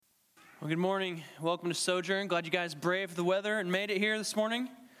Well, good morning. Welcome to Sojourn. Glad you guys braved the weather and made it here this morning.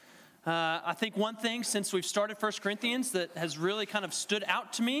 I think one thing since we've started 1 Corinthians that has really kind of stood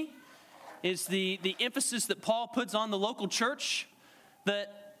out to me is the emphasis that Paul puts on the local church,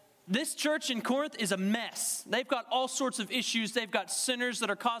 that this church in Corinth is a mess. They've got all sorts of issues. They've got sinners that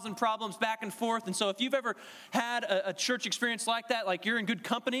are causing problems back and forth. And so if you've ever had a church experience like that, like you're in good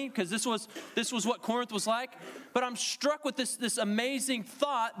company, because this was what Corinth was like. But I'm struck with this amazing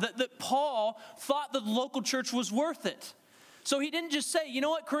thought that Paul thought that the local church was worth it. So he didn't just say, you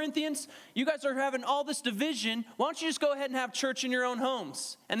know what, Corinthians, you guys are having all this division. Why don't you just go ahead and have church in your own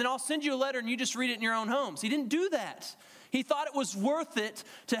homes? And then I'll send you a letter and you just read it in your own homes. He didn't do that. He thought it was worth it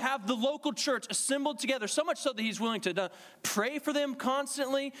to have the local church assembled together, so much so that he's willing to pray for them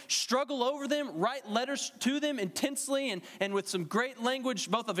constantly, struggle over them, write letters to them intensely and with some great language,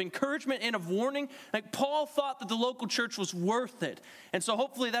 both of encouragement and of warning. Like Paul thought that the local church was worth it. And so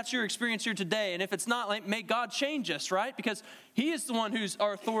hopefully that's your experience here today. And if it's not, like, may God change us, right? Because he is the one who's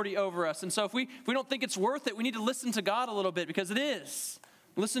our authority over us. And so if we don't think it's worth it, we need to listen to God a little bit, because it is.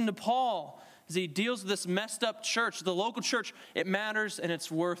 Listen to Paul as he deals with this messed up church, the local church. It matters and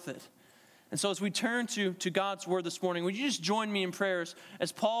it's worth it. And so as we turn to God's word this morning, would you just join me in prayers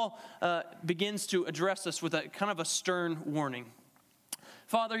as Paul begins to address us with a kind of a stern warning.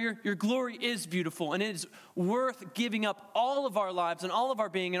 Father, your glory is beautiful, and it is worth giving up all of our lives and all of our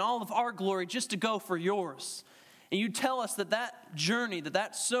being and all of our glory just to go for yours. And you tell us that journey,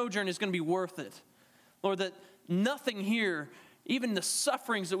 that sojourn is going to be worth it. Lord, that nothing here, even the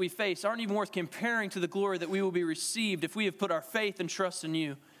sufferings that we face, aren't even worth comparing to the glory that we will be received if we have put our faith and trust in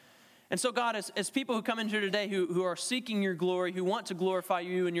you. And so, God, as people who come in here today who are seeking your glory, who want to glorify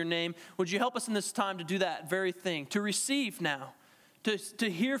you in your name, would you help us in this time to do that very thing, to receive now, to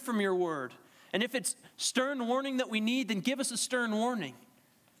hear from your word. And if it's stern warning that we need, then give us a stern warning.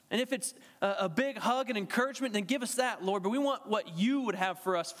 And if it's a big hug and encouragement, then give us that, Lord. But we want what you would have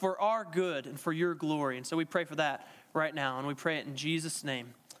for us for our good and for your glory. And so we pray for that right now. And we pray it in Jesus'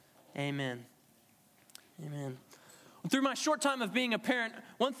 name. Amen. Amen. Through my short time of being a parent,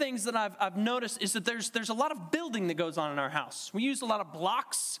 one thing that I've noticed is that there's a lot of building that goes on in our house. We use a lot of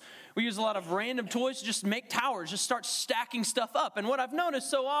blocks. We use a lot of random toys to just make towers, just start stacking stuff up. And what I've noticed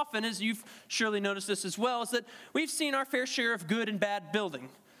so often, is you've surely noticed this as well, is that we've seen our fair share of good and bad building.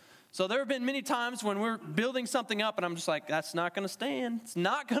 So there have been many times when we're building something up and I'm just like, that's not going to stand. It's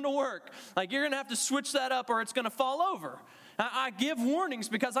not going to work. Like, you're going to have to switch that up or it's going to fall over. I give warnings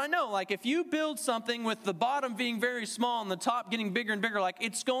because I know, like, if you build something with the bottom being very small and the top getting bigger and bigger, like,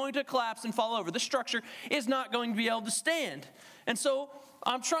 it's going to collapse and fall over. The structure is not going to be able to stand. And so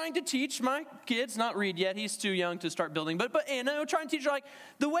I'm trying to teach my kids, not Reed yet, he's too young to start building, but Anna, I'm trying to teach her, like,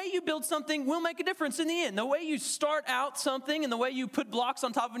 the way you build something will make a difference in the end. The way you start out something and the way you put blocks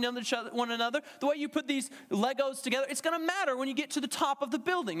on top of one another, the way you put these Legos together, it's going to matter when you get to the top of the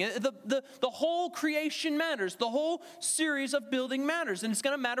building. The whole creation matters. The whole series of building matters. And it's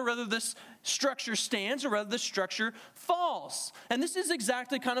going to matter whether this structure stands or whether the structure falls. And this is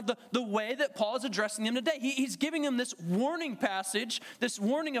exactly kind of the way that Paul is addressing them today. He's giving them this warning passage, this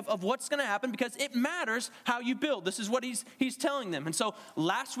warning of what's going to happen, because it matters how you build. This is what he's telling them. And so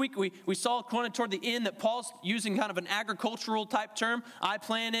last week we saw kind of toward the end that Paul's using kind of an agricultural type term. I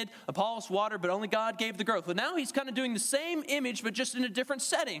planted, Apollos watered, but only God gave the growth. Well, now he's kind of doing the same image, but just in a different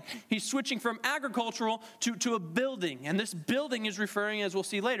setting. He's switching from agricultural to a building. And this building is referring, as we'll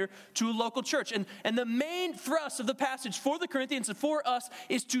see later, to a local church. And the main thrust of the passage for the Corinthians and for us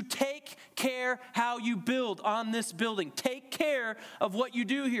is to take care how you build on this building. Take care of what you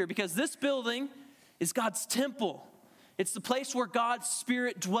do here, because this building is God's temple. It's the place where God's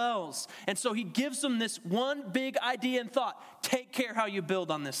Spirit dwells. And so he gives them this one big idea and thought: take care how you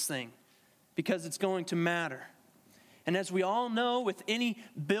build on this thing, because it's going to matter. And as we all know, with any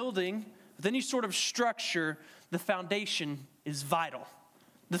building, with any sort of structure, the foundation is vital.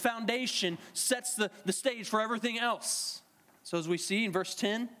 The foundation sets the stage for everything else. So as we see in verse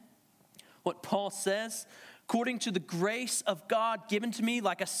 10, what Paul says: according to the grace of God given to me,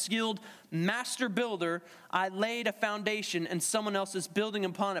 like a skilled master builder, I laid a foundation and someone else is building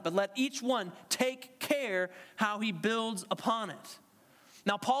upon it. But let each one take care how he builds upon it.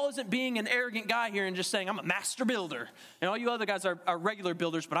 Now, Paul isn't being an arrogant guy here and just saying, I'm a master builder. And all you other guys are regular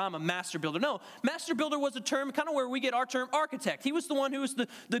builders, but I'm a master builder. No, master builder was a term kind of where we get our term architect. He was the one who was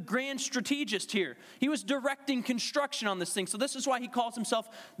the grand strategist here. He was directing construction on this thing. So this is why he calls himself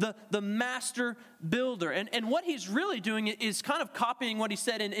the master builder. And what he's really doing is kind of copying what he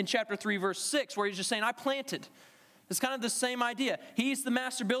said in chapter 3, verse 6, where he's just saying, I planted. It's kind of the same idea. He's the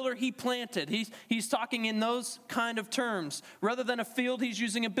master builder, he planted. He's talking in those kind of terms. Rather than a field, he's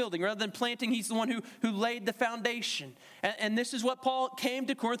using a building. Rather than planting, he's the one who laid the foundation. And this is what Paul came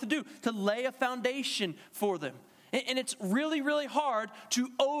to Corinth to do, to lay a foundation for them. And it's really, really hard to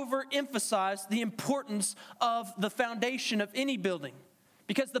overemphasize the importance of the foundation of any building,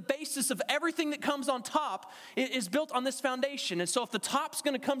 because the basis of everything that comes on top is built on this foundation. And so if the top's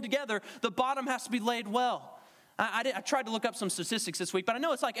going to come together, the bottom has to be laid well. I tried to look up some statistics this week, but I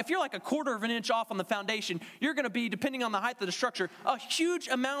know it's like if you're like a quarter of an inch off on the foundation, you're going to be, depending on the height of the structure, a huge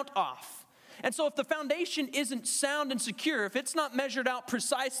amount off. And so if the foundation isn't sound and secure, if it's not measured out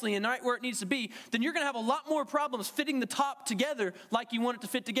precisely and right where it needs to be, then you're going to have a lot more problems fitting the top together like you want it to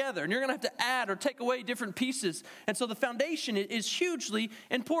fit together. And you're going to have to add or take away different pieces. And so the foundation is hugely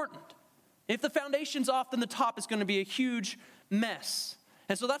important. If the foundation's off, then the top is going to be a huge mess.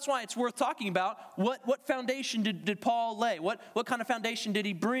 And so that's why it's worth talking about what foundation did Paul lay? What kind of foundation did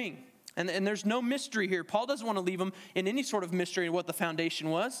he bring? And there's no mystery here. Paul doesn't want to leave them in any sort of mystery of what the foundation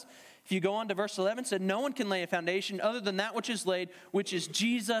was. If you go on to verse 11, it said, no one can lay a foundation other than that which is laid, which is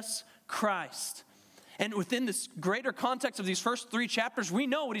Jesus Christ. And within this greater context of these first 3 chapters, we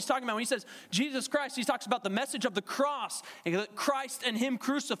know what he's talking about. When he says Jesus Christ, he talks about the message of the cross, Christ and him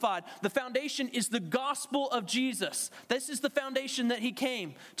crucified. The foundation is the gospel of Jesus. This is the foundation that he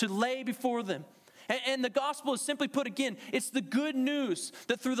came to lay before them. And the gospel is simply put again, it's the good news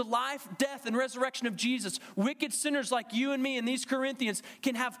that through the life, death, and resurrection of Jesus, wicked sinners like you and me and these Corinthians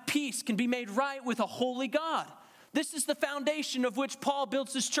can have peace, can be made right with a holy God. This is the foundation of which Paul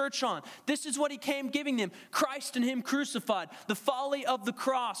builds his church on. This is what he came giving them, Christ and him crucified, the folly of the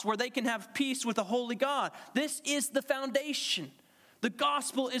cross where they can have peace with a holy God. This is the foundation. The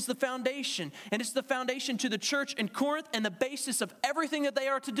gospel is the foundation, and it's the foundation to the church in Corinth and the basis of everything that they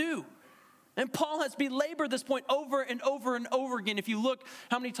are to do. And Paul has belabored this point over and over and over again. If you look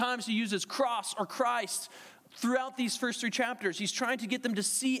how many times he uses cross or Christ throughout these first 3 chapters, he's trying to get them to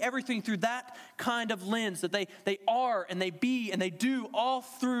see everything through that kind of lens, that they are and they be and they do all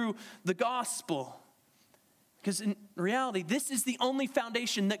through the gospel. Because in reality, this is the only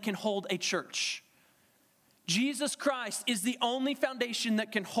foundation that can hold a church. Jesus Christ is the only foundation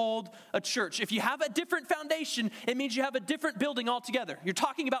that can hold a church. If you have a different foundation, it means you have a different building altogether. You're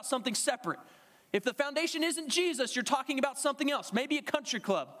talking about something separate. If the foundation isn't Jesus, you're talking about something else. Maybe a country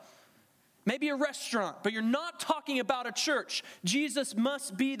club, maybe a restaurant, but you're not talking about a church. Jesus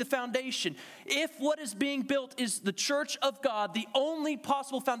must be the foundation. If what is being built is the church of God, the only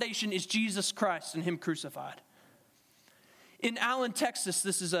possible foundation is Jesus Christ and him crucified. In Allen, Texas,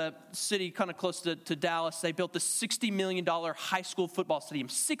 this is a city kind of close to Dallas. They built this $60 million high school football stadium.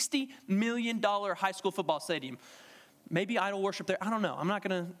 $60 million high school football stadium. Maybe idol worship there. I don't know. I'm not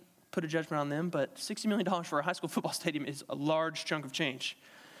going to put a judgment on them, but $60 million for a high school football stadium is a large chunk of change.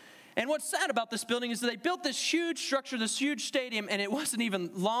 And what's sad about this building is that they built this huge structure, this huge stadium, and it wasn't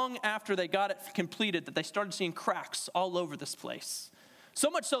even long after they got it completed that they started seeing cracks all over this place. So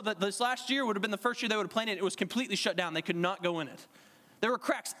much so that this last year would have been the first year they would have played it. It was completely shut down. They could not go in it. There were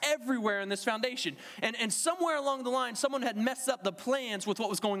cracks everywhere in this foundation. And somewhere along the line, someone had messed up the plans with what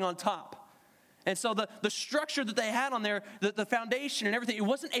was going on top. And so the structure that they had on there, the foundation and everything, it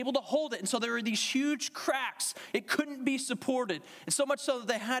wasn't able to hold it. And so there were these huge cracks. It couldn't be supported. And so much so that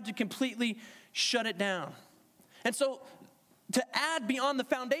they had to completely shut it down. And so to add beyond the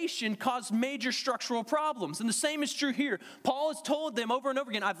foundation caused major structural problems. And the same is true here. Paul has told them over and over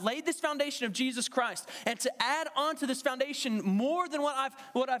again, I've laid this foundation of Jesus Christ. And to add onto this foundation more than what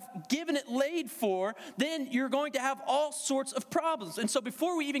I've given it laid for, then you're going to have all sorts of problems. And so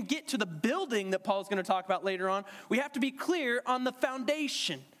before we even get to the building that Paul's going to talk about later on, we have to be clear on the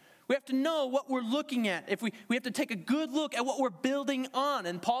foundation. We have to know what we're looking at. If we have to take a good look at what we're building on.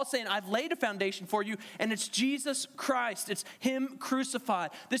 And Paul's saying, I've laid a foundation for you, and it's Jesus Christ. It's him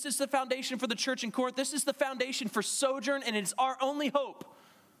crucified. This is the foundation for the church in Corinth. This is the foundation for Sojourn, and it's our only hope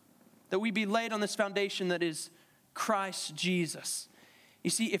that we be laid on this foundation that is Christ Jesus. You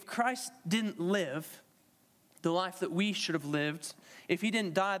see, if Christ didn't live the life that we should have lived, if he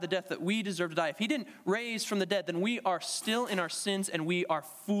didn't die the death that we deserve to die, if he didn't raise from the dead, then we are still in our sins and we are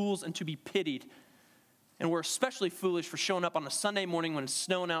fools and to be pitied. And we're especially foolish for showing up on a Sunday morning when it's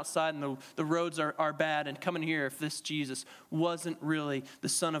snowing outside and the roads are bad and coming here if this Jesus wasn't really the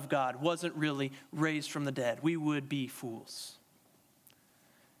Son of God, wasn't really raised from the dead. We would be fools.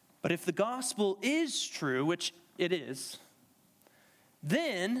 But if the gospel is true, which it is,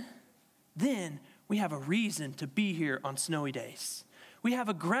 then we have a reason to be here on snowy days. We have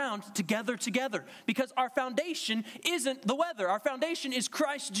a ground to gather together because our foundation isn't the weather. Our foundation is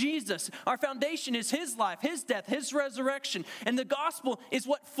Christ Jesus. Our foundation is his life, his death, his resurrection. And the gospel is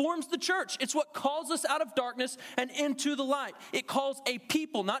what forms the church. It's what calls us out of darkness and into the light. It calls a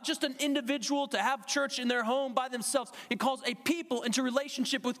people, not just an individual to have church in their home by themselves. It calls a people into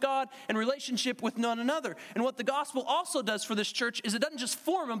relationship with God and relationship with one another. And what the gospel also does for this church is it doesn't just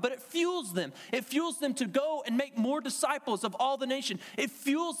form them, but it fuels them. It fuels them to go and make more disciples of all the nation. It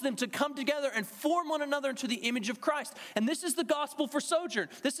fuels them to come together and form one another into the image of Christ. And this is the gospel for Sojourn.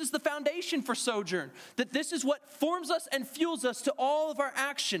 This is the foundation for Sojourn. That this is what forms us and fuels us to all of our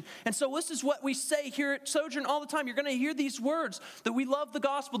action. And so this is what we say here at Sojourn all the time. You're going to hear these words that we love the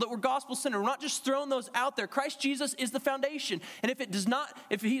gospel, that we're gospel-centered. We're not just throwing those out there. Christ Jesus is the foundation. And if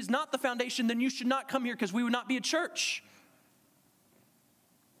he is not the foundation, then you should not come here because we would not be a church.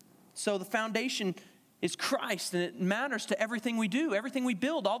 So the foundation is Christ, and it matters to everything we do, everything we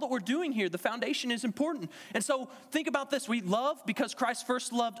build, all that we're doing here. The foundation is important. And so think about this. We love because Christ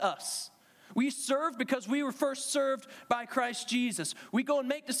first loved us. We serve because we were first served by Christ Jesus. We go and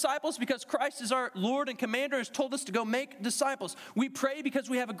make disciples because Christ is our Lord and commander, has told us to go make disciples. We pray because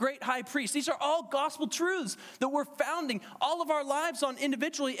we have a great high priest. These are all gospel truths that we're founding all of our lives on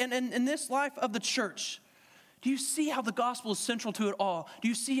individually and in this life of the church. Do you see how the gospel is central to it all? Do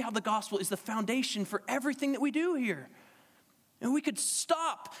you see how the gospel is the foundation for everything that we do here? And we could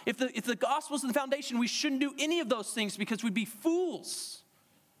stop. If the gospel is the foundation, we shouldn't do any of those things because we'd be fools.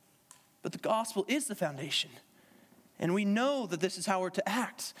 But the gospel is the foundation. And we know that this is how we're to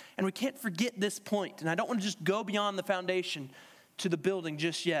act. And we can't forget this point. And I don't want to just go beyond the foundation to the building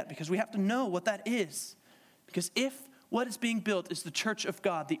just yet because we have to know what that is. Because if what is being built is the church of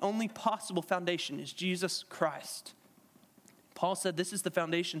God, the only possible foundation is Jesus Christ. Paul said this is the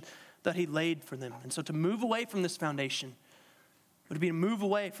foundation that he laid for them. And so to move away from this foundation would be to move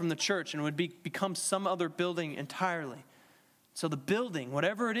away from the church and it would become some other building entirely. So the building,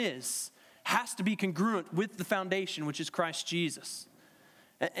 whatever it is, has to be congruent with the foundation, which is Christ Jesus.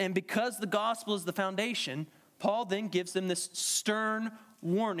 And because the gospel is the foundation, Paul then gives them this stern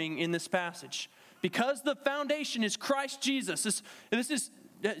warning in this passage. Because the foundation is Christ Jesus, this is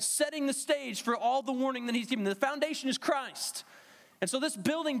setting the stage for all the warning that he's given. The foundation is Christ. And so this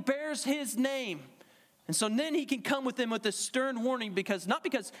building bears his name. And so then he can come with them with this stern warning not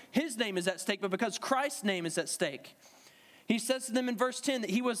because his name is at stake, but because Christ's name is at stake. He says to them in verse 10 that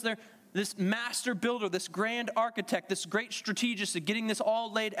he was this master builder, this grand architect, this great strategist of getting this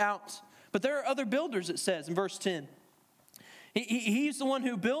all laid out. But there are other builders, it says in verse 10. He's the one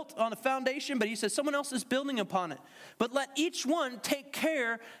who built on a foundation, but he says someone else is building upon it. But let each one take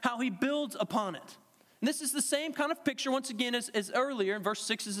care how he builds upon it. And this is the same kind of picture, once again, as earlier in verse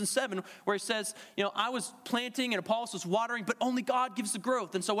 6 and 7, where he says, I was planting and Apollos was watering, but only God gives the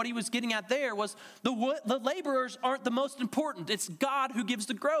growth. And so what he was getting at there was the laborers aren't the most important. It's God who gives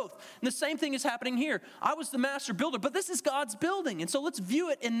the growth. And the same thing is happening here. I was the master builder, but this is God's building. And so let's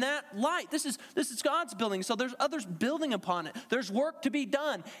view it in that light. This is God's building. So there's others building upon it. There's work to be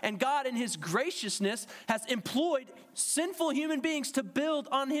done. And God, in his graciousness, has employed sinful human beings to build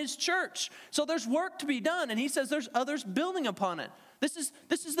on his church. So there's work to be done, and he says there's others building upon it. This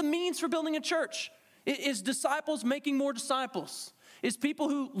is the means for building a church. It is disciples making more disciples. It's people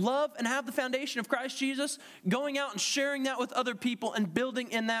who love and have the foundation of Christ Jesus going out and sharing that with other people and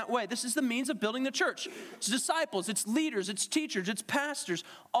building in that way. This is the means of building the church. It's disciples, it's leaders, it's teachers, it's pastors,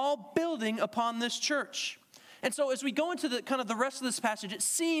 all building upon this church. And so as we go into the rest of this passage, it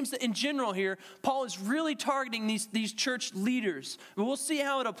seems that in general here, Paul is really targeting these church leaders. But we'll see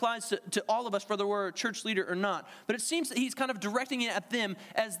how it applies to all of us, whether we're a church leader or not. But it seems that he's kind of directing it at them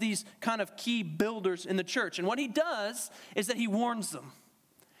as these kind of key builders in the church. And what he does is that he warns them.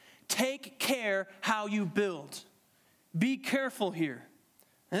 Take care how you build. Be careful here.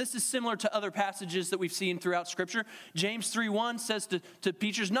 And this is similar to other passages that we've seen throughout Scripture. James 3:1 says to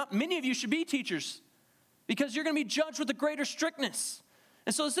teachers, not many of you should be teachers, because you're going to be judged with a greater strictness.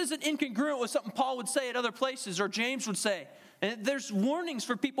 And so this isn't incongruent with something Paul would say at other places or James would say. And there's warnings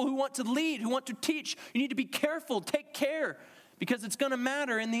for people who want to lead, who want to teach. You need to be careful, take care, because it's going to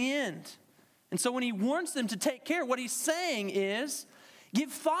matter in the end. And so when he warns them to take care, what he's saying is,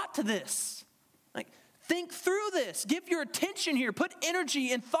 give thought to this. Think through this. Give your attention here. Put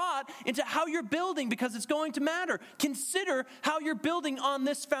energy and thought into how you're building because it's going to matter. Consider how you're building on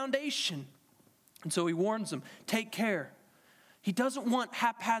this foundation. And so he warns them, take care. He doesn't want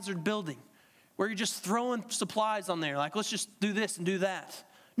haphazard building where you're just throwing supplies on there. Let's just do this and do that.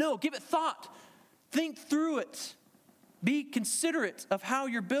 No, give it thought. Think through it. Be considerate of how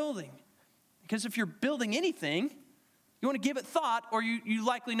you're building. Because if you're building anything, You want to give it thought, or you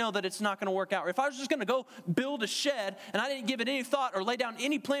likely know that it's not going to work out. Or if I was just going to go build a shed and I didn't give it any thought or lay down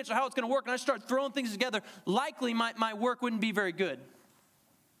any plans or how it's going to work, and I start throwing things together, likely my work wouldn't be very good.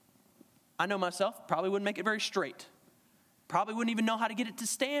 I know myself, probably wouldn't make it very straight. Probably wouldn't even know how to get it to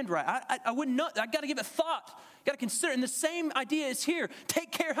stand right. I wouldn't know. I got to give it thought. Got to consider. And the same idea is here.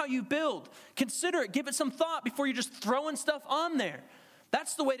 Take care how you build. Consider it. Give it some thought before you're just throwing stuff on there.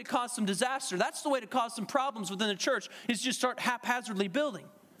 That's the way to cause some disaster. That's the way to cause some problems within the church, is just start haphazardly building.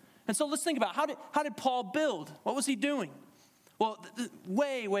 And so let's think about how did Paul build? What was he doing? Well,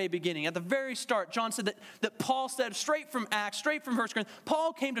 way beginning, at the very start, John said that Paul said straight from Acts, straight from 1 Corinthians,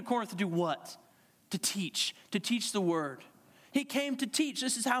 Paul came to Corinth to do what? To teach the word. He came to teach.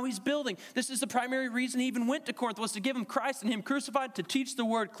 This is how he's building. This is the primary reason he even went to Corinth, was to give him Christ and him crucified, to teach the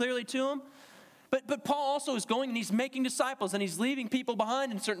word clearly to him. But Paul also is going and he's making disciples, and he's leaving people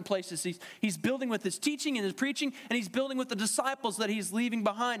behind in certain places. He's building with his teaching and his preaching, and he's building with the disciples that he's leaving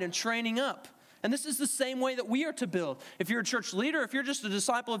behind and training up. And this is the same way that we are to build. If you're a church leader, if you're just a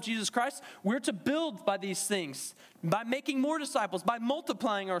disciple of Jesus Christ, we're to build by these things, by making more disciples, by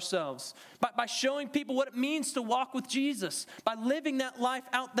multiplying ourselves, by showing people what it means to walk with Jesus, by living that life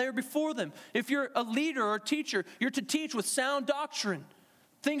out there before them. If you're a leader or a teacher, you're to teach with sound doctrine.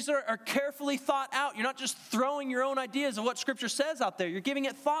 Things that are carefully thought out. You're not just throwing your own ideas of what Scripture says out there. You're giving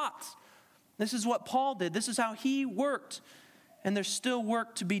it thought. This is what Paul did. This is how he worked. And there's still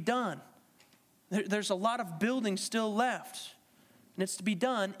work to be done. There's a lot of building still left. And it's to be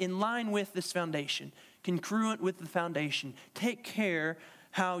done in line with this foundation, congruent with the foundation. Take care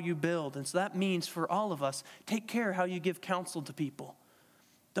how you build. And so that means for all of us, take care how you give counsel to people.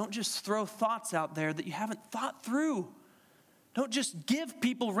 Don't just throw thoughts out there that you haven't thought through. Don't just give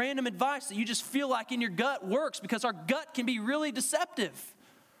people random advice that you just feel like in your gut works, because our gut can be really deceptive.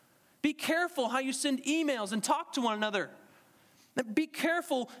 Be careful how you send emails and talk to one another. Be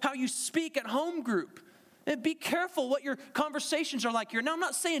careful how you speak at home group. And be careful what your conversations are like here. Now, I'm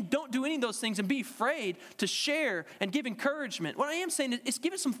not saying don't do any of those things and be afraid to share and give encouragement. What I am saying is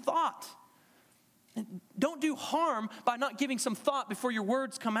give it some thought. And don't do harm by not giving some thought before your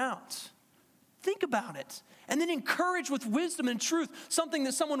words come out. Think about it. And then encourage with wisdom and truth, something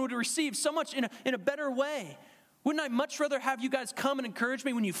that someone would receive so much in a better way. Wouldn't I much rather have you guys come and encourage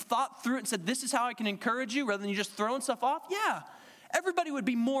me when you've thought through it and said, this is how I can encourage you, rather than you just throwing stuff off? Yeah, everybody would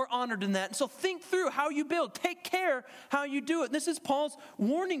be more honored in that. And so think through how you build. Take care how you do it. And this is Paul's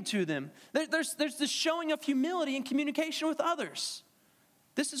warning to them. There's this showing of humility in communication with others.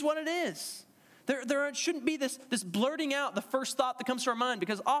 This is what it is. There shouldn't be this blurting out the first thought that comes to our mind,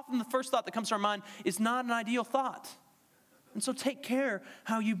 because often the first thought that comes to our mind is not an ideal thought. And so take care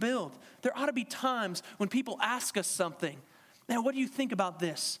how you build. There ought to be times when people ask us something. Now, what do you think about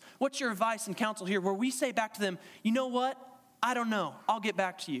this? What's your advice and counsel here? Where we say back to them, you know what? I don't know. I'll get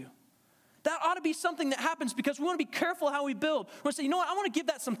back to you. That ought to be something that happens, because we want to be careful how we build. We want to say, you know what? I want to give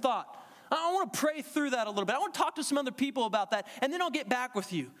that some thought. I want to pray through that a little bit. I want to talk to some other people about that, and then I'll get back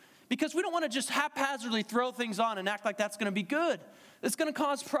with you. Because we don't want to just haphazardly throw things on and act like that's going to be good. It's going to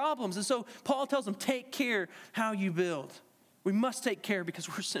cause problems. And so Paul tells them, take care how you build. We must take care because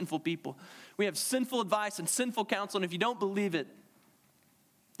we're sinful people. We have sinful advice and sinful counsel, and if you don't believe it,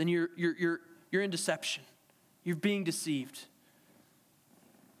 then you're in deception. You're being deceived.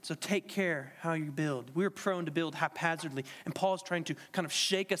 So take care how you build. We're prone to build haphazardly, and Paul's trying to kind of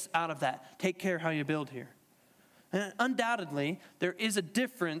shake us out of that. Take care how you build here. And undoubtedly, there is a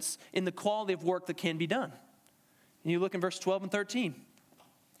difference in the quality of work that can be done. And you look in verse 12 and 13.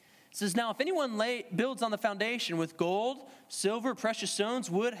 It says, now if anyone builds on the foundation with gold, silver, precious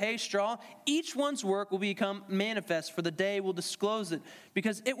stones, wood, hay, straw, each one's work will become manifest, for the day will disclose it,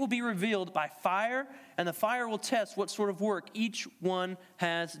 because it will be revealed by fire, and the fire will test what sort of work each one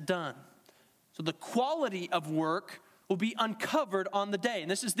has done. So the quality of work will be uncovered on the day.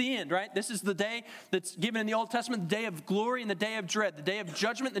 And this is the end, right? This is the day that's given in the Old Testament, the day of glory and the day of dread, the day of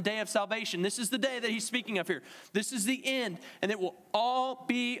judgment, the day of salvation. This is the day that he's speaking of here. This is the end, and it will all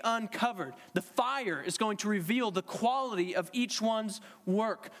be uncovered. The fire is going to reveal the quality of each one's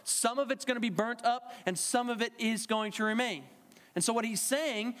work. Some of it's going to be burnt up, and some of it is going to remain. And so what he's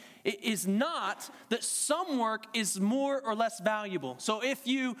saying is not that some work is more or less valuable. So if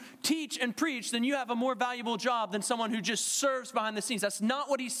you teach and preach, then you have a more valuable job than someone who just serves behind the scenes. That's not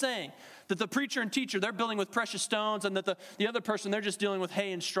what he's saying. That the preacher and teacher, they're building with precious stones, and that the other person, they're just dealing with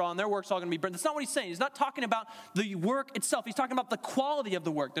hay and straw, and their work's all going to be burned. That's not what he's saying. He's not talking about the work itself. He's talking about the quality of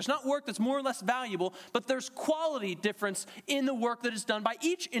the work. There's not work that's more or less valuable, but there's quality difference in the work that is done by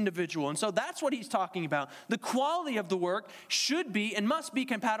each individual. And so that's what he's talking about. The quality of the work should be and must be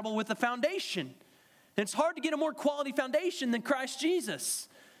compatible with the foundation. And it's hard to get a more quality foundation than Christ Jesus.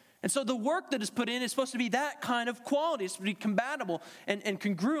 And so the work that is put in is supposed to be that kind of quality. It's to be compatible and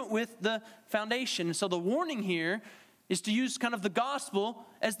congruent with the foundation. And so the warning here is to use kind of the gospel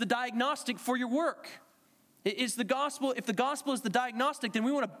as the diagnostic for your work. Is the gospel, if the gospel is the diagnostic, then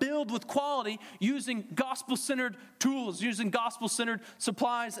we want to build with quality using gospel-centered tools, using gospel-centered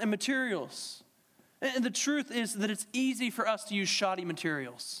supplies and materials. And the truth is that it's easy for us to use shoddy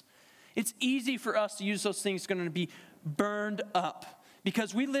materials. It's easy for us to use those things that are going to be burned up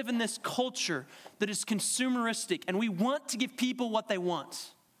because we live in this culture that is consumeristic and we want to give people what they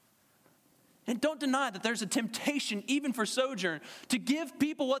want. And don't deny that there's a temptation, even for Sojourn, to give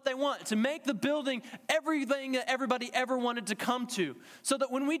people what they want, to make the building everything that everybody ever wanted to come to. So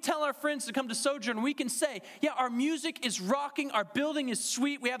that when we tell our friends to come to Sojourn, we can say, yeah, our music is rocking, our building is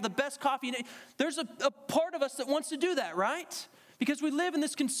sweet, we have the best coffee. There's a part of us that wants to do that, right? Because we live in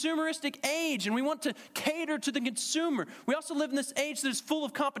this consumeristic age and we want to cater to the consumer. We also live in this age that is full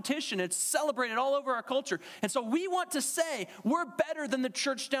of competition. It's celebrated all over our culture. And so we want to say, we're better than the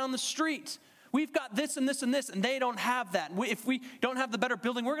church down the street. We've got this and this and this, and they don't have that. If we don't have the better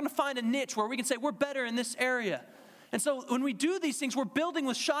building, we're going to find a niche where we can say we're better in this area. And so when we do these things, we're building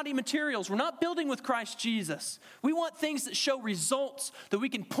with shoddy materials. We're not building with Christ Jesus. We want things that show results that we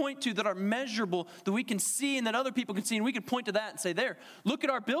can point to, that are measurable, that we can see and that other people can see. And we can point to that and say, there, look at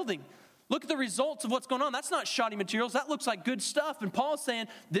our building. Look at the results of what's going on. That's not shoddy materials. That looks like good stuff. And Paul's saying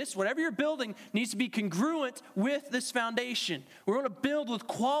this, whatever you're building, needs to be congruent with this foundation. We're going to build with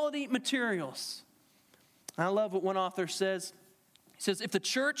quality materials. I love what one author says. He says, if the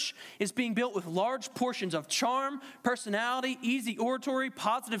church is being built with large portions of charm, personality, easy oratory,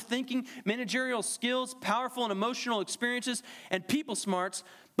 positive thinking, managerial skills, powerful and emotional experiences, and people smarts,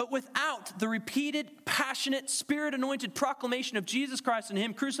 but without the repeated, passionate, spirit-anointed proclamation of Jesus Christ and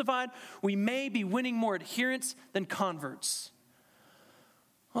Him crucified, we may be winning more adherents than converts.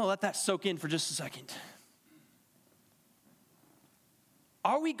 Oh, let that soak in for just a second.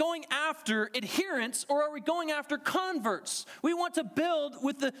 Are we going after adherents or are we going after converts? We want to build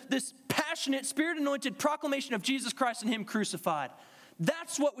with this passionate, spirit-anointed proclamation of Jesus Christ and Him crucified.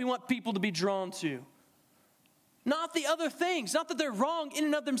 That's what we want people to be drawn to. Not the other things, not that they're wrong in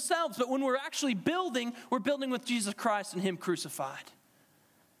and of themselves, but when we're actually building, we're building with Jesus Christ and Him crucified.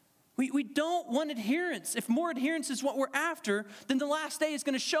 We don't want adherents. If more adherents is what we're after, then the last day is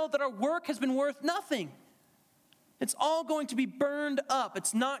going to show that our work has been worth nothing. It's all going to be burned up.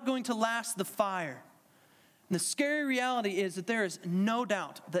 It's not going to last the fire. And the scary reality is that there is no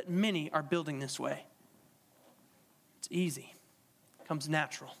doubt that many are building this way. It's easy. It comes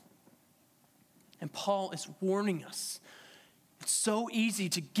natural. And Paul is warning us. It's so easy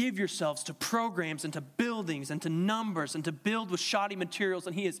to give yourselves to programs and to buildings and to numbers and to build with shoddy materials.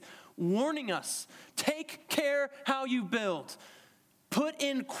 And he is warning us, take care how you build. Put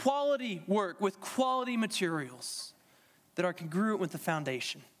in quality work with quality materials that are congruent with the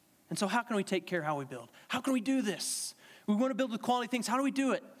foundation. And so how can we take care how we build? How can we do this? We want to build with quality things. How do we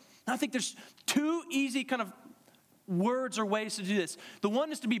do it? And I think there's two easy kind of words or ways to do this. The one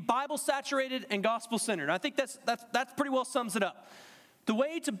is to be Bible saturated and gospel centered. I think that's pretty well sums it up. The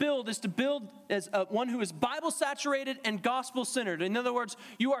way to build is to build as one who is Bible saturated and gospel centered. In other words,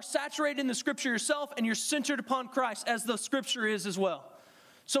 you are saturated in the scripture yourself and you're centered upon Christ as the scripture is as well.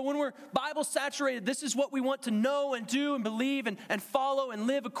 So when we're Bible saturated, this is what we want to know and do and believe and follow and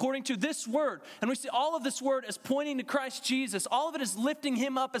live according to this word. And we see all of this word as pointing to Christ Jesus. All of it is lifting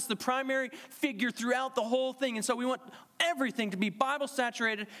Him up as the primary figure throughout the whole thing. And so we want everything to be Bible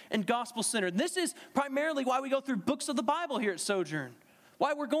saturated and gospel centered. This is primarily why we go through books of the Bible here at Sojourn.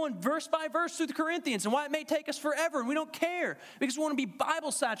 Why we're going verse by verse through the Corinthians and why it may take us forever and we don't care because we want to be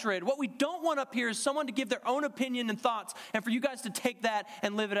Bible saturated. What we don't want up here is someone to give their own opinion and thoughts and for you guys to take that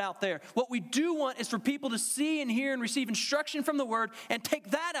and live it out there. What we do want is for people to see and hear and receive instruction from the word and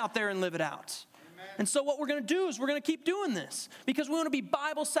take that out there and live it out. And so what we're going to do is we're going to keep doing this because we want to be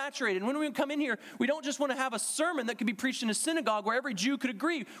Bible saturated. When we come in here, we don't just want to have a sermon that could be preached in a synagogue where every Jew could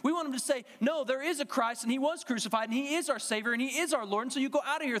agree. We want them to say, no, there is a Christ and He was crucified and He is our Savior and He is our Lord. And so you go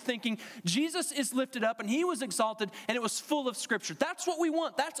out of here thinking Jesus is lifted up and He was exalted and it was full of Scripture. That's what we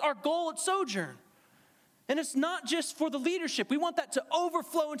want. That's our goal at Sojourn. And it's not just for the leadership. We want that to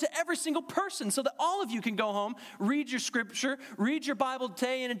overflow into every single person so that all of you can go home, read your scripture, read your Bible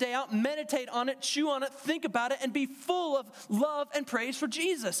day in and day out, meditate on it, chew on it, think about it, and be full of love and praise for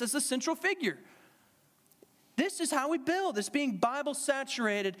Jesus as the central figure. This is how we build. It's being Bible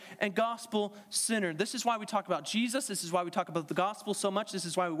saturated and gospel centered. This is why we talk about Jesus. This is why we talk about the gospel so much. This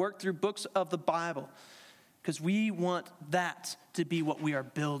is why we work through books of the Bible. Because we want that to be what we are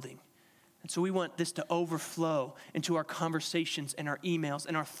building. And so we want this to overflow into our conversations and our emails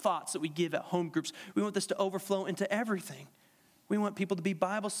and our thoughts that we give at home groups. We want this to overflow into everything. We want people to be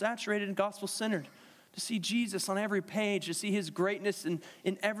Bible saturated and gospel centered, to see Jesus on every page, to see his greatness in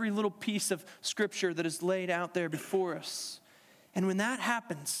every little piece of scripture that is laid out there before us. And when that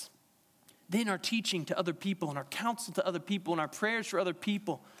happens, then our teaching to other people and our counsel to other people and our prayers for other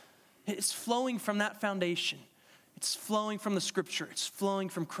people, it's flowing from that foundation. It's flowing from the scripture. It's flowing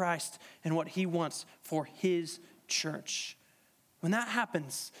from Christ and what he wants for his church. When that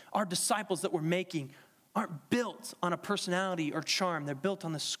happens, our disciples that we're making aren't built on a personality or charm. They're built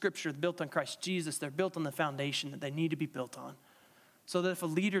on the scripture. They're built on Christ Jesus. They're built on the foundation that they need to be built on. So that if a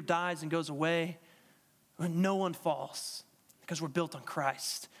leader dies and goes away, no one falls because we're built on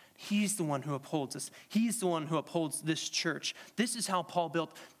Christ. He's the one who upholds us. He's the one who upholds this church. This is how Paul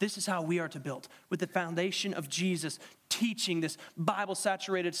built. This is how we are to build, with the foundation of Jesus, teaching this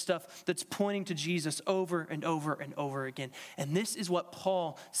Bible-saturated stuff that's pointing to Jesus over and over and over again. And this is what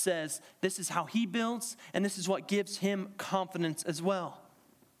Paul says. This is how he builds, and this is what gives him confidence as well.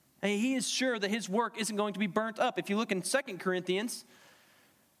 And he is sure that his work isn't going to be burnt up. If you look in 2 Corinthians,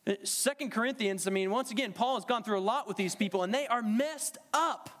 I mean, once again, Paul has gone through a lot with these people, and they are messed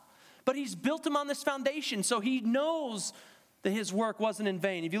up. But he's built them on this foundation, so he knows that his work wasn't in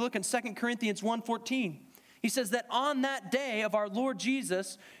vain. If you look in 2 Corinthians 1:14, he says that on that day of our Lord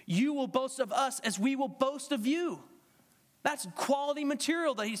Jesus, you will boast of us as we will boast of you. That's quality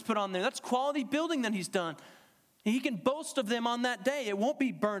material that he's put on there. That's quality building that he's done. And he can boast of them on that day. It won't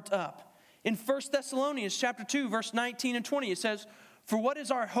be burnt up. In 1 Thessalonians chapter 2, verse 19 and 20, it says, "For what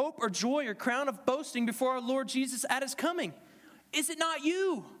is our hope or joy or crown of boasting before our Lord Jesus at his coming? Is it not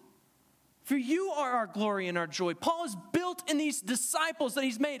you? For you are our glory and our joy." Paul is built in these disciples that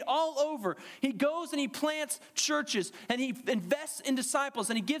he's made all over. He goes and he plants churches and he invests in disciples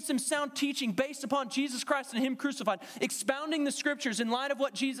and he gives them sound teaching based upon Jesus Christ and him crucified, expounding the scriptures in light of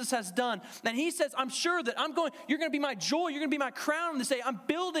what Jesus has done. And he says, I'm sure that you're going to be my joy, you're going to be my crown. And they say, I'm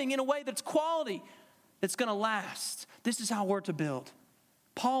building in a way that's quality, that's going to last. This is how we're to build.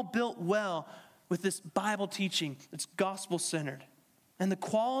 Paul built well with this Bible teaching that's gospel-centered. And the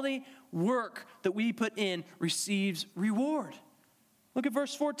quality work that we put in receives reward. Look at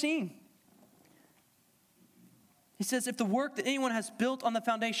verse 14. He says, if the work that anyone has built on the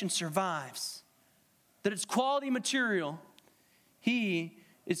foundation survives, that it's quality material, he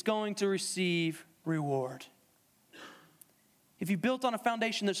is going to receive reward. If you built on a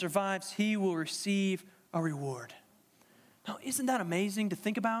foundation that survives, he will receive a reward. Now, isn't that amazing to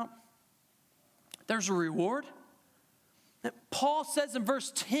think about? There's a reward. Paul says in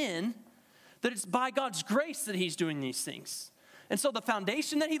verse 10 that it's by God's grace that he's doing these things. And so the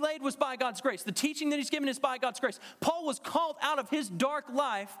foundation that he laid was by God's grace. The teaching that he's given is by God's grace. Paul was called out of his dark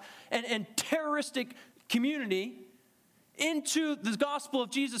life and terroristic community into the gospel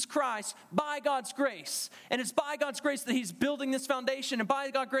of Jesus Christ by God's grace. And it's by God's grace that he's building this foundation, and by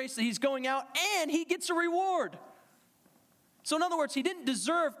God's grace that he's going out and he gets a reward. So in other words, he didn't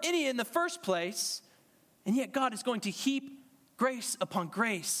deserve any in the first place, and yet God is going to heap grace upon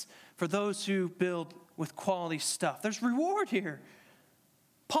grace for those who build with quality stuff. There's reward here.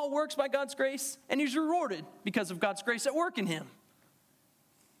 Paul works by God's grace, and he's rewarded because of God's grace at work in him.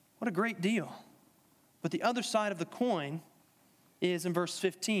 What a great deal. But the other side of the coin is in verse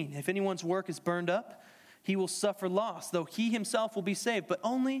 15. If anyone's work is burned up, he will suffer loss, though he himself will be saved, but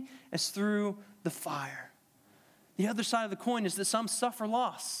only as through the fire. The other side of the coin is that some suffer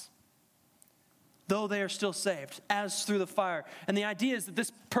loss, though they are still saved, as through the fire. And the idea is that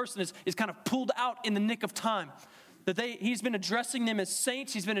this person is kind of pulled out in the nick of time. That he's been addressing them as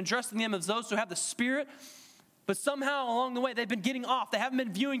saints. He's been addressing them as those who have the Spirit. But somehow along the way, they've been getting off. They haven't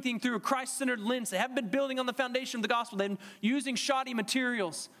been viewing things through a Christ-centered lens. They haven't been building on the foundation of the gospel. They've been using shoddy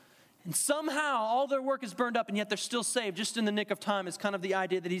materials. And somehow all their work is burned up, and yet they're still saved just in the nick of time is kind of the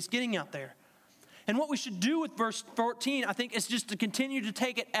idea that he's getting out there. And what we should do with verse 14, I think, is just to continue to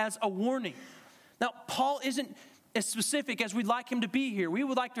take it as a warning. Now, Paul isn't as specific as we'd like him to be here. We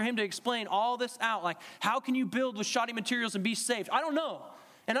would like for him to explain all this out, like how can you build with shoddy materials and be saved? I don't know.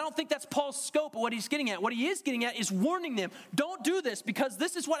 And I don't think that's Paul's scope of what he's getting at. What he is getting at is warning them, don't do this because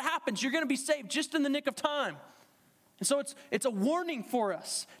this is what happens. You're going to be saved just in the nick of time. And so it's a warning for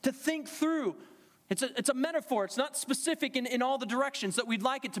us to think through. It's a metaphor. It's not specific in all the directions that we'd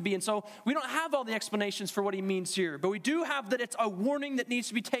like it to be. And so we don't have all the explanations for what he means here. But we do have that it's a warning that needs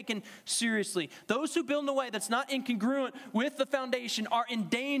to be taken seriously. Those who build in a way that's not incongruent with the foundation are in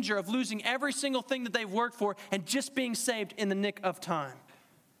danger of losing every single thing that they've worked for and just being saved in the nick of time.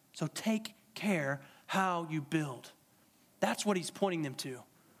 So take care how you build. That's what he's pointing them to.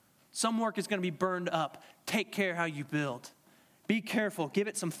 Some work is going to be burned up. Take care how you build. Be careful. Give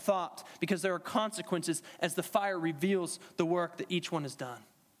it some thought because there are consequences as the fire reveals the work that each one has done.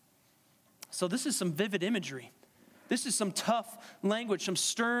 So this is some vivid imagery. This is some tough language, some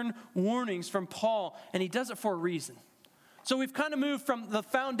stern warnings from Paul, and he does it for a reason. So we've kind of moved from the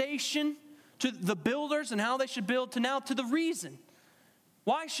foundation to the builders and how they should build to now to the reason.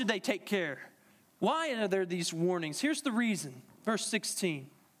 Why should they take care? Why are there these warnings? Here's the reason. Verse 16.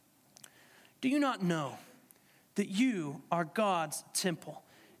 Do you not know that you are God's temple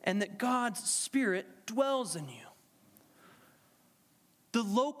and that God's Spirit dwells in you? The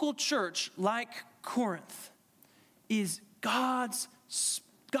local church, like Corinth, is God's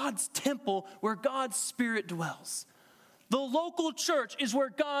temple where God's Spirit dwells. The local church is where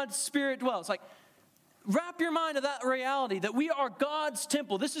God's Spirit dwells. Like, wrap your mind to that reality that we are God's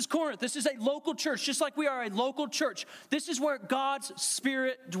temple. This is Corinth. This is a local church, just like we are a local church. This is where God's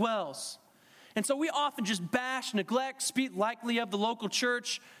Spirit dwells. And so we often just bash, neglect, speak lightly of the local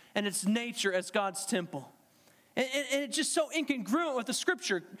church and its nature as God's temple. And it's just so incongruent with the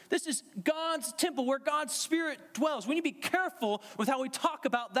scripture. This is God's temple where God's Spirit dwells. We need to be careful with how we talk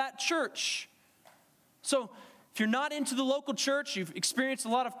about that church. So if you're not into the local church, you've experienced a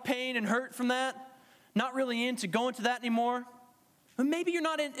lot of pain and hurt from that, not really into going to that anymore, but maybe you're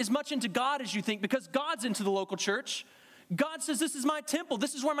not as much into God as you think because God's into the local church. God says, this is my temple.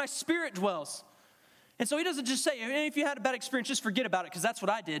 This is where my Spirit dwells. And so he doesn't just say, hey, if you had a bad experience, just forget about it because that's what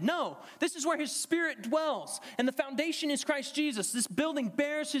I did. No, this is where his Spirit dwells. And the foundation is Christ Jesus. This building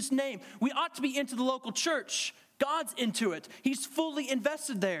bears his name. We ought to be into the local church. God's into it. He's fully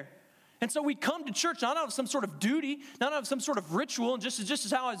invested there. And so we come to church not out of some sort of duty, not out of some sort of ritual, and just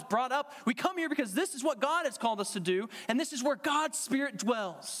as how I was brought up. We come here because this is what God has called us to do, and this is where God's Spirit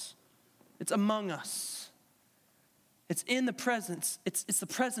dwells. It's among us. It's in the presence. It's the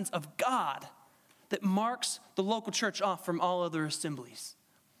presence of God that marks the local church off from all other assemblies.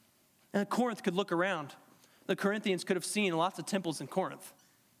 And Corinth could look around. The Corinthians could have seen lots of temples in Corinth.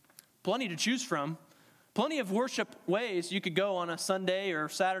 Plenty to choose from. Plenty of worship ways you could go on a Sunday or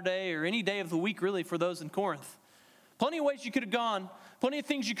Saturday or any day of the week, really, for those in Corinth. Plenty of ways you could have gone. Plenty of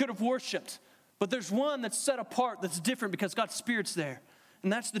things you could have worshiped. But there's one that's set apart that's different because God's Spirit's there.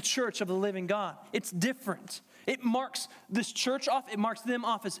 And that's the church of the living God. It's different. It marks this church off. It marks them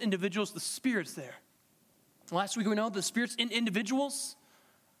off as individuals. The Spirit's there. Last week we know the Spirit's in individuals.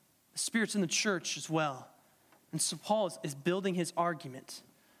 The Spirit's in the church as well. And so Paul is building his argument.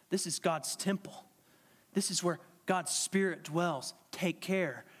 This is God's temple. This is where God's Spirit dwells. Take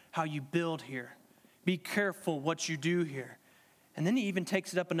care how you build here. Be careful what you do here. And then he even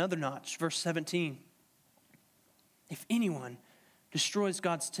takes it up another notch. Verse 17. If anyone destroys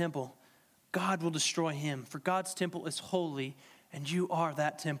God's temple, God will destroy him. For God's temple is holy, and you are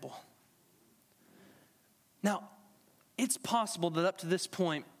that temple. Now, it's possible that up to this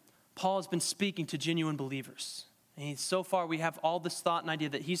point, Paul has been speaking to genuine believers. And so far, we have all this thought and idea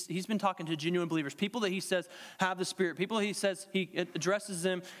that he's been talking to genuine believers, people that he says have the Spirit, people that he says he addresses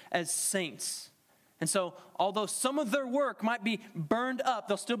them as saints. And so, although some of their work might be burned up,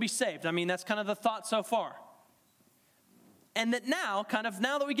 they'll still be saved. I mean, that's kind of the thought so far. And that now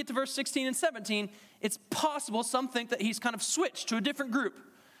that we get to verse 16 and 17, it's possible some think that he's kind of switched to a different group.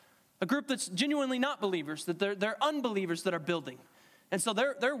 A group that's genuinely not believers, that they're unbelievers that are building. And so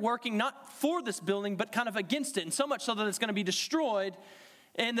they're working not for this building, but kind of against it. And so much so that it's going to be destroyed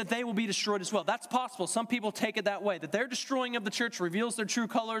and that they will be destroyed as well. That's possible. Some people take it that way, that their destroying of the church reveals their true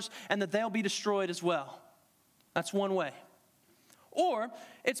colors and that they'll be destroyed as well. That's one way. Or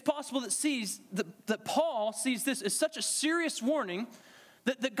it's possible that Paul sees this as such a serious warning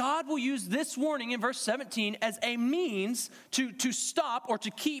that God will use this warning in verse 17 as a means to stop or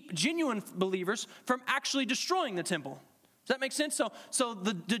to keep genuine believers from actually destroying the temple. Does that make sense? So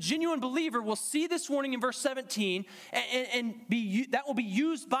the genuine believer will see this warning in verse 17 and that will be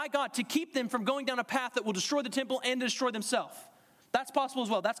used by God to keep them from going down a path that will destroy the temple and destroy themselves. That's possible as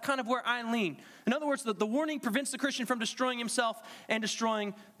well. That's kind of where I lean. In other words, the warning prevents the Christian from destroying himself and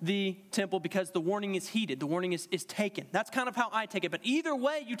destroying the temple because the warning is heeded. The warning is taken. That's kind of how I take it. But either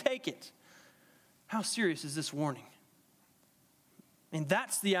way you take it, how serious is this warning? And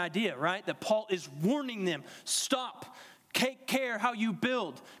that's the idea, right? That Paul is warning them. Stop. Take care how you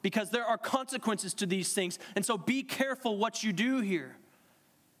build because there are consequences to these things. And so be careful what you do here.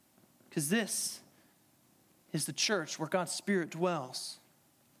 Because this is the church where God's Spirit dwells.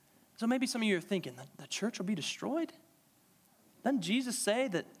 So maybe some of you are thinking, the church will be destroyed? Doesn't Jesus say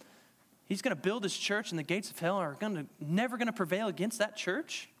that he's going to build his church and the gates of hell are never going to prevail against that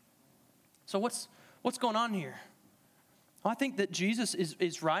church? So what's going on here? I think that Jesus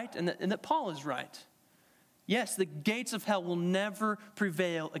is right and that Paul is right. Yes, the gates of hell will never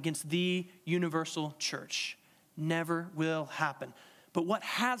prevail against the universal church. Never will happen. But what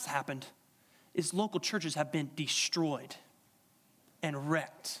has happened is local churches have been destroyed and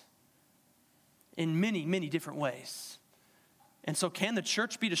wrecked in many, many different ways. And so can the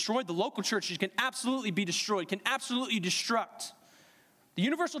church be destroyed? The local churches can absolutely be destroyed, can absolutely destruct. The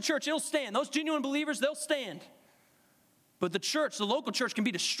universal church, it'll stand. Those genuine believers, they'll stand. But the church, the local church, can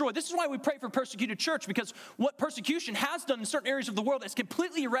be destroyed. This is why we pray for persecuted church, because what persecution has done in certain areas of the world is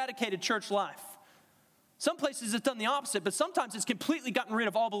completely eradicated church life. Some places it's done the opposite, but sometimes it's completely gotten rid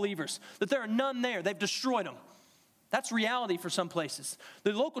of all believers, that there are none there. They've destroyed them. That's reality for some places.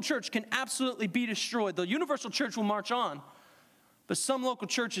 The local church can absolutely be destroyed. The universal church will march on, but some local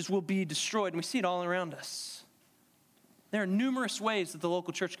churches will be destroyed, and we see it all around us. There are numerous ways that the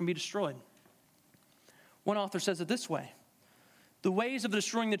local church can be destroyed. One author says it this way: the ways of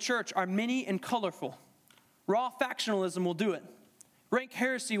destroying the church are many and colorful. Raw factionalism will do it. Rank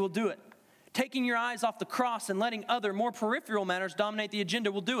heresy will do it. Taking your eyes off the cross and letting other, more peripheral matters dominate the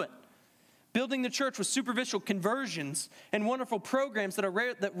agenda will do it. Building the church with superficial conversions and wonderful programs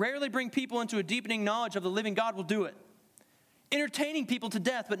that rarely bring people into a deepening knowledge of the living God will do it. Entertaining people to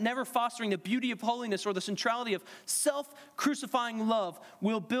death but never fostering the beauty of holiness or the centrality of self-crucifying love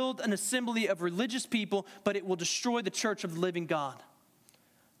will build an assembly of religious people, but it will destroy the church of the living God.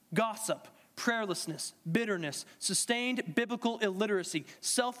 Gossip, prayerlessness, bitterness, sustained biblical illiteracy,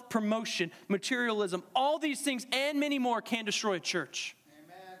 self-promotion, materialism, all these things and many more can destroy a church.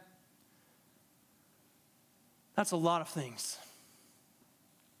 Amen. That's a lot of things.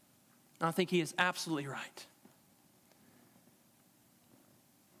 I think he is absolutely right.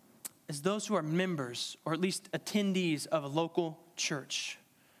 As those who are members, or at least attendees of a local church,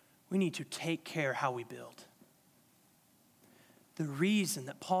 we need to take care how we build. The reason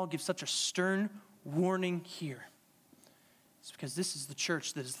that Paul gives such a stern warning here is because this is the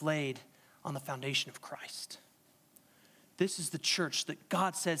church that is laid on the foundation of Christ. This is the church that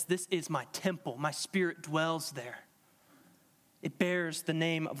God says, this is my temple. My spirit dwells there. It bears the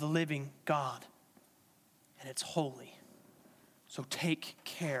name of the living God, and it's holy. So take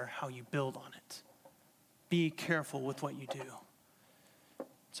care how you build on it. Be careful with what you do.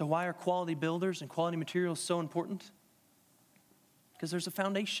 So why are quality builders and quality materials so important? Because there's a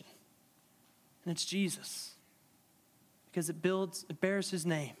foundation, and it's Jesus. Because it bears his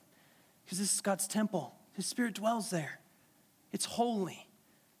name. Because this is God's temple. His spirit dwells there. It's holy.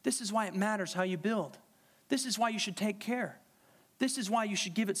 This is why it matters how you build. This is why you should take care. This is why you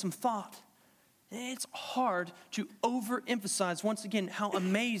should give it some thought. It's hard to overemphasize, once again, how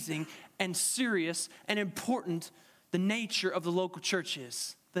amazing and serious and important the nature of the local church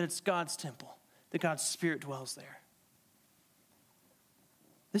is. That it's God's temple, that God's spirit dwells there.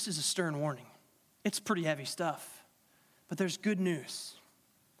 This is a stern warning. It's pretty heavy stuff, but there's good news.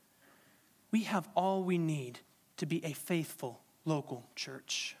 We have all we need to be a faithful local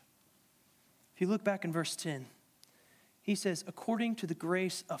church. If you look back in verse 10, he says, according to the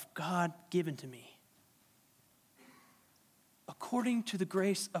grace of God given to me. According to the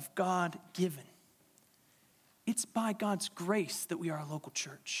grace of God given. It's by God's grace that we are a local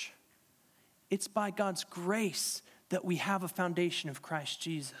church. It's by God's grace that we have a foundation of Christ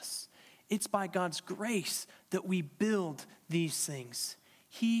Jesus. It's by God's grace that we build these things.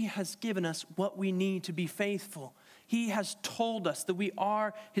 He has given us what we need to be faithful. He has told us that we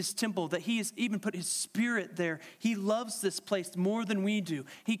are his temple, that he has even put his spirit there. He loves this place more than we do.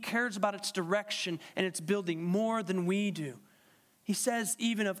 He cares about its direction and its building more than we do. He says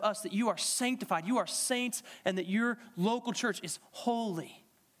even of us that you are sanctified, you are saints, and that your local church is holy.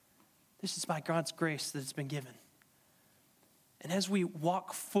 This is by God's grace that it's been given. And as we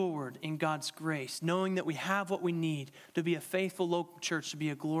walk forward in God's grace, knowing that we have what we need to be a faithful local church, to be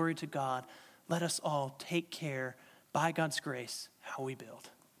a glory to God, let us all take care, by God's grace, how we build.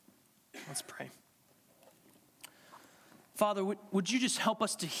 Let's pray. Father, would you just help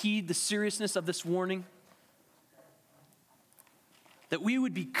us to heed the seriousness of this warning? That we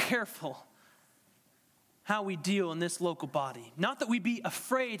would be careful how we deal in this local body. Not that we be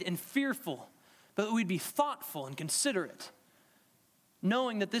afraid and fearful, but that we'd be thoughtful and considerate,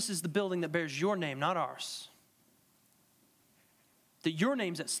 knowing that this is the building that bears your name, not ours. That your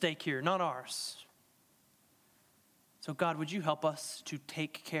name's at stake here, not ours. So God, would you help us to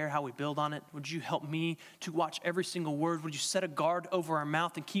take care how we build on it? Would you help me to watch every single word? Would you set a guard over our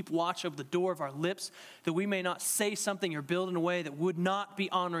mouth and keep watch over the door of our lips, that we may not say something or build in a way that would not be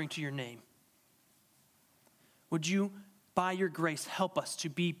honoring to your name? Would you by your grace, help us to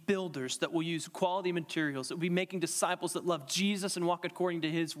be builders that will use quality materials, that will be making disciples that love Jesus and walk according to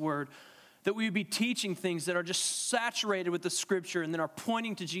his word, that we would be teaching things that are just saturated with the scripture and that are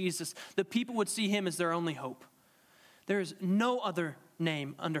pointing to Jesus, that people would see him as their only hope. There is no other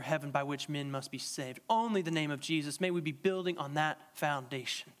name under heaven by which men must be saved. Only the name of Jesus. May we be building on that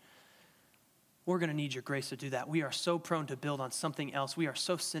foundation. We're going to need your grace to do that. We are so prone to build on something else. We are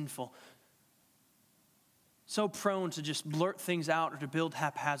so sinful, so prone to just blurt things out or to build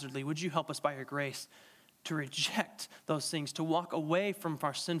haphazardly. Would you help us by your grace to reject those things, to walk away from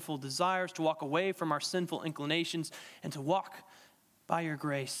our sinful desires, to walk away from our sinful inclinations, and to walk by your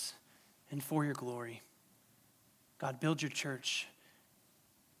grace and for your glory. God, build your church,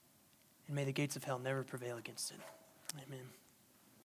 and may the gates of hell never prevail against it. Amen.